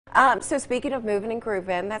So speaking of moving and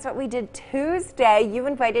grooving, that's what we did Tuesday. You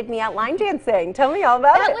invited me out line dancing. Tell me all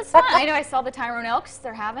about it. That was fun. I know I saw the Tyrone Elks.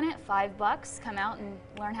 They're having it. $5. Come out and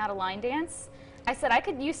learn how to line dance. I said I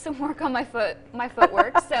could use some work on my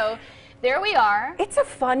footwork. So there we are. It's a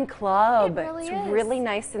fun club. It really it's is. really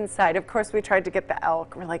nice inside. Of course, we tried to get the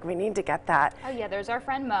elk. We're like, we need to get that. Oh yeah, there's our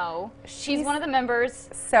friend Mo. She's one of the members.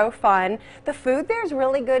 So fun. The food there's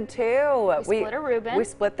really good too. We split a Reuben. We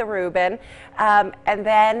split the Reuben. And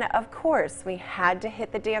then, of course, we had to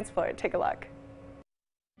hit the dance floor. Take a look.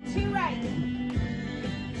 2 right,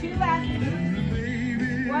 2 left,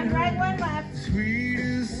 1 right, 1 left,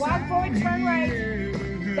 walk forward, turn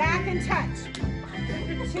right, back and touch.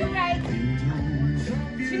 2 right,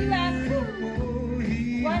 2 left,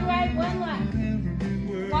 1 right, 1 left,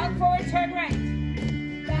 walk forward, turn right,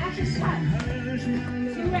 back and touch.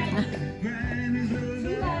 2 right,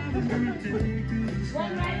 2 left,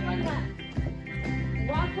 1 right, 1 left,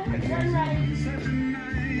 walk forward, turn right,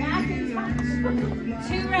 back and touch.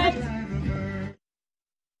 2 right.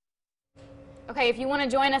 Okay, if you want to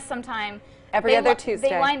join us sometime. Every other Tuesday.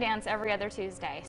 They line dance every other Tuesday.